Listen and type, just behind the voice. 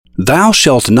Thou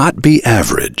shalt not be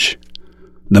average.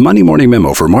 The Monday Morning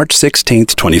Memo for March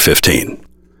 16th, 2015.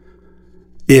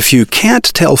 If you can't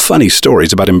tell funny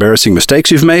stories about embarrassing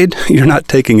mistakes you've made, you're not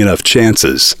taking enough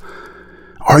chances.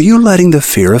 Are you letting the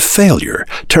fear of failure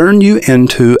turn you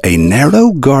into a narrow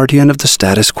guardian of the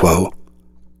status quo?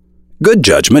 Good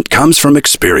judgment comes from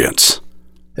experience.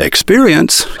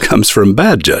 Experience comes from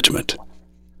bad judgment.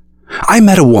 I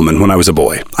met a woman when I was a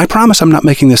boy, I promise I'm not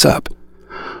making this up,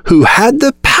 who had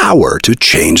the power to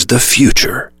change the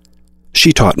future.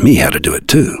 She taught me how to do it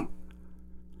too.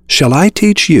 Shall I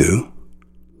teach you?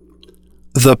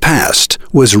 The past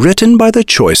was written by the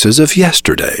choices of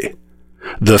yesterday.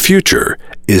 The future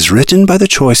is written by the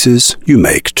choices you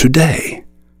make today.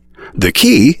 The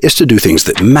key is to do things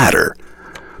that matter.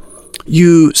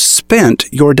 You spent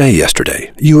your day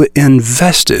yesterday. You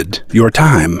invested your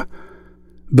time.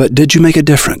 But did you make a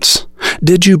difference?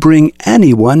 Did you bring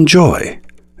anyone joy?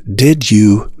 Did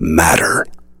you matter?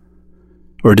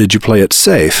 Or did you play it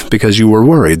safe because you were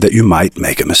worried that you might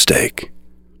make a mistake?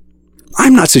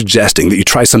 I'm not suggesting that you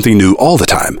try something new all the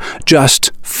time,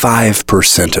 just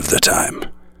 5% of the time.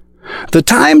 The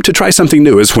time to try something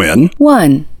new is when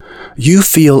 1. You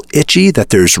feel itchy that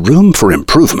there's room for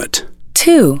improvement.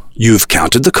 2. You've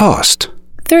counted the cost.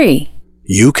 3.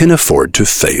 You can afford to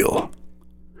fail.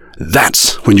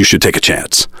 That's when you should take a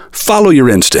chance. Follow your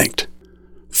instinct.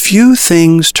 Few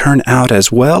things turn out as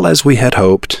well as we had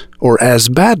hoped, or as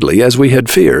badly as we had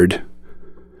feared.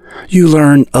 You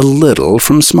learn a little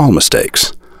from small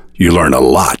mistakes. You learn a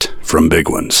lot from big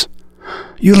ones.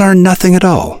 You learn nothing at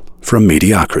all from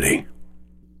mediocrity.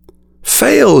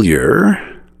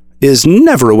 Failure is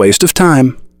never a waste of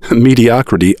time.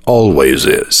 Mediocrity always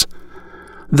is.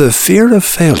 The fear of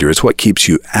failure is what keeps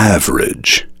you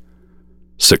average.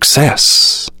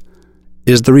 Success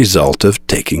is the result of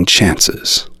taking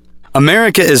chances.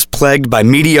 America is plagued by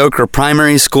mediocre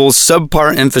primary schools,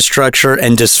 subpar infrastructure,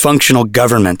 and dysfunctional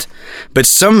government. But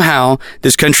somehow,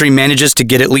 this country manages to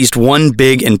get at least one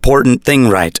big important thing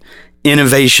right: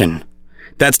 innovation.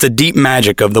 That's the deep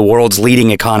magic of the world's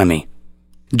leading economy.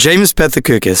 James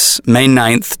Pethokoukis, May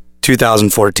 9th,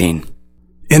 2014.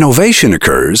 Innovation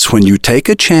occurs when you take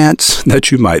a chance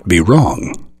that you might be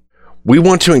wrong. We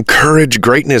want to encourage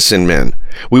greatness in men.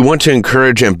 We want to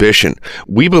encourage ambition.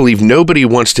 We believe nobody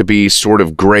wants to be sort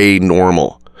of gray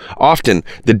normal. Often,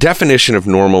 the definition of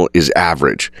normal is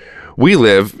average. We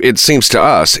live, it seems to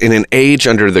us, in an age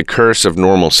under the curse of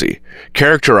normalcy,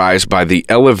 characterized by the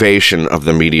elevation of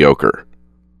the mediocre.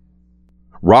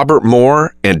 Robert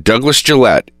Moore and Douglas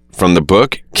Gillette, from the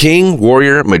book King,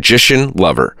 Warrior, Magician,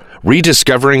 Lover,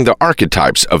 Rediscovering the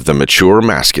Archetypes of the Mature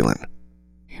Masculine.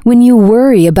 When you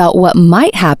worry about what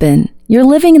might happen, you're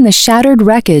living in the shattered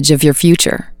wreckage of your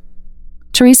future.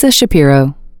 Teresa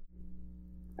Shapiro.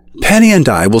 Penny and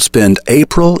I will spend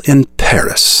April in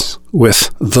Paris with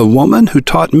the woman who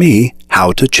taught me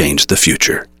how to change the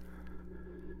future.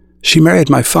 She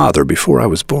married my father before I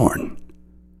was born.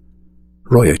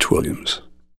 Roy H. Williams.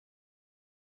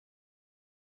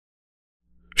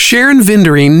 Sharon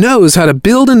Vindering knows how to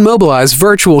build and mobilize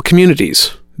virtual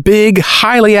communities, big,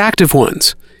 highly active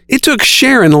ones. It took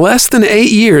Sharon less than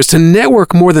 8 years to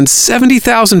network more than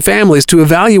 70,000 families to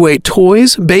evaluate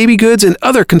toys, baby goods, and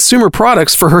other consumer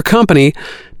products for her company,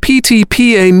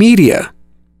 PTPA Media,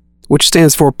 which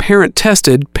stands for Parent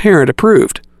Tested, Parent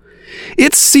Approved.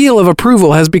 Its seal of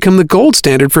approval has become the gold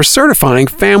standard for certifying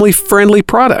family-friendly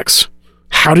products.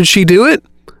 How did she do it?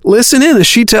 Listen in as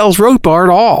she tells Rothbard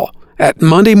all at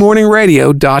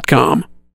MondayMorningRadio.com.